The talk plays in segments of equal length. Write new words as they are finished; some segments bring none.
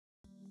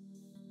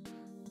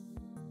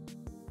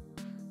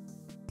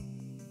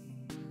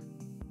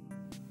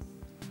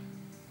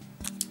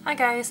Hi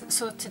guys,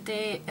 so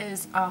today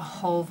is a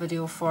haul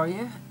video for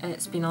you.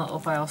 It's been a little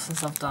while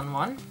since I've done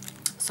one.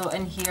 So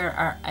in here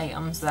are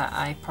items that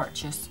I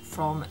purchased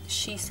from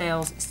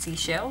Seashells.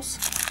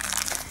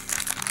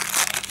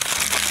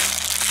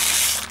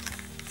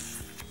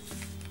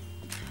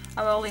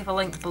 I will leave a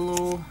link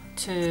below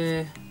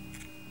to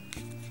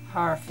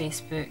her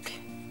Facebook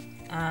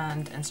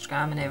and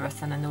Instagram and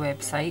everything in the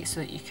website so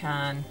that you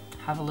can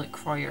have a look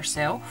for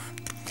yourself.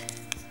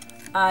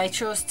 I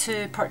chose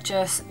to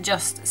purchase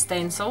just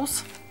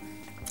stencils.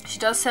 She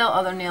does sell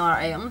other nail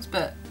art items,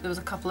 but there was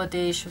a couple of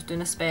days she was doing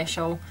a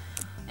special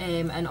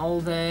and all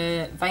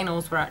the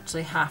vinyls were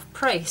actually half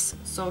price,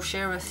 so I'll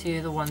share with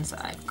you the ones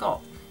that I've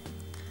got.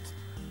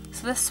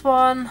 So this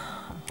one,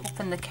 I'm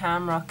hoping the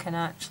camera can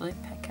actually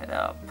pick it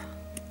up.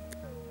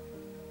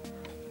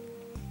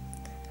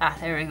 Ah,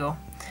 there we go.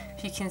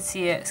 If you can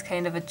see it, it's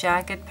kind of a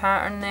jagged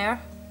pattern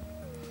there.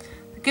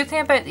 The good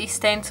thing about these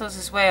stencils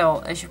as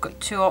well is you've got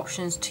two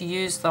options to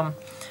use them.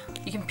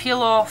 You can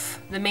peel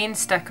off the main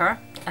sticker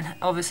and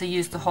obviously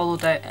use the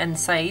hollowed out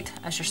inside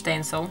as your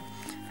stencil,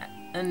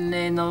 and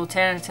then the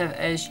alternative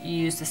is you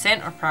use the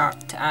centre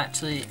part to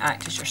actually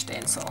act as your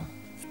stencil.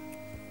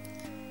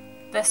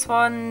 This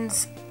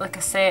one's like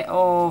a set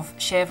of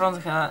chevrons,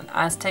 like an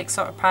Aztec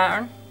sort of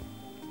pattern.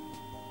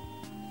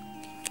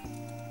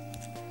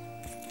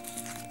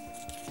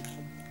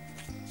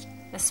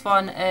 This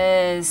one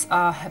is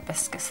a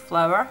hibiscus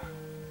flower.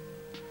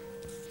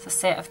 It's a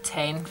set of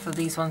 10 for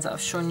these ones that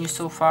I've shown you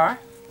so far.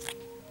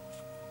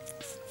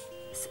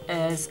 This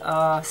is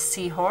a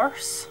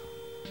seahorse.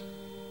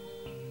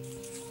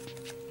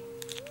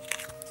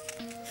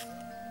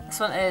 This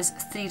one is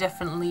 3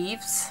 different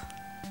leaves.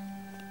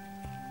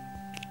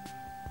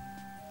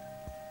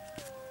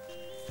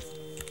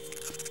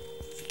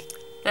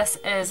 This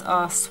is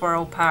a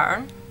swirl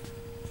pattern.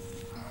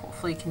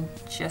 Hopefully you can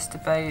just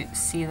about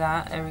see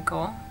that. There we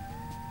go.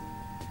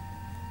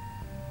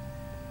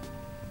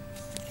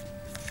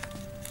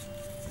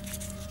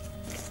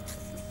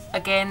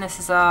 Again, this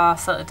is a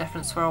slightly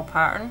different swirl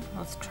pattern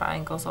with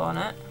triangles on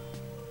it.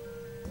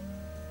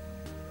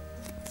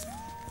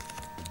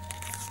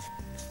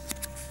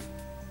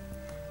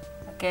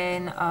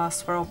 Again, a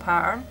swirl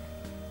pattern,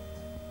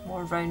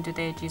 more rounded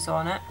edges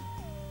on it.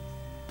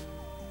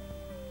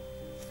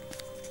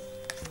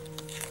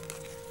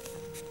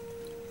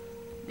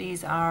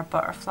 These are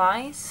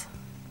butterflies.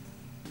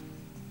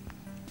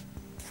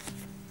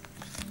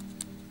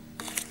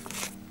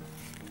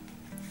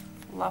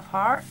 Love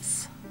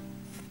hearts.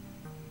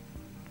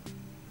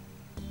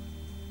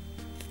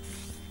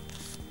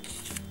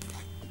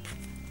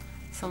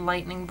 Some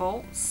lightning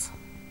bolts.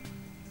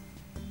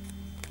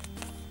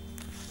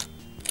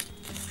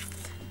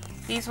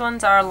 These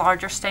ones are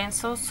larger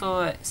stencils,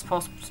 so it's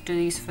possible to do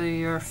these for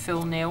your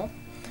full nail,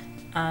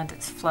 and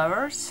it's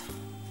flowers.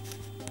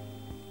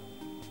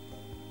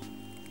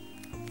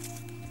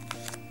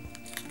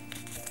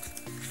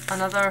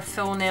 Another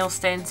full nail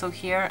stencil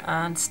here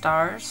and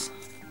stars.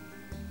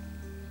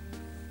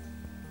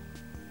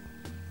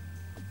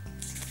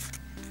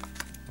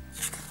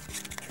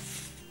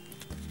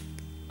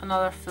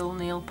 Another full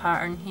nail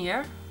pattern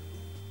here.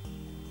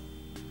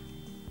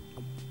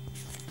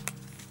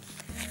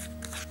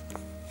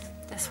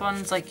 This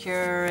one's like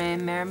your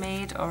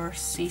mermaid or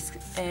fish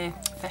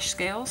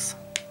scales.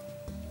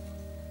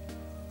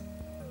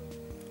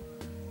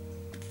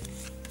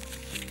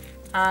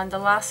 And the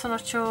last one I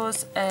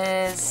chose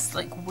is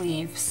like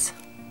waves.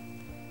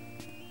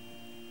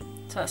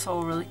 So that's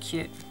all really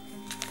cute.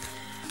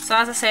 So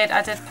as I said,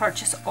 I did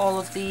purchase all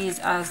of these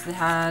as they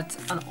had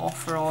an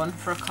offer on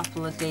for a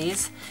couple of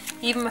days.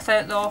 Even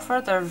without the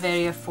offer, they're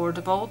very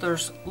affordable.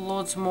 There's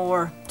loads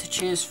more to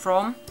choose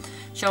from.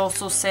 She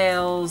also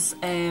sells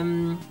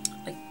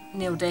like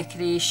nail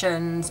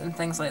decorations and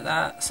things like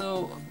that.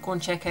 So go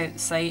and check out the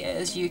site. It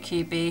is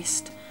UK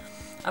based.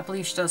 I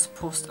believe she does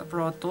post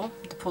abroad though.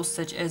 The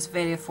postage is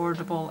very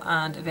affordable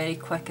and very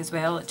quick as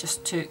well. It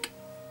just took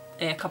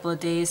a couple of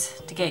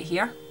days to get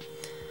here.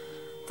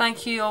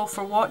 Thank you all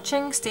for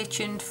watching. Stay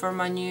tuned for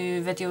my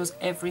new videos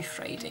every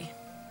Friday.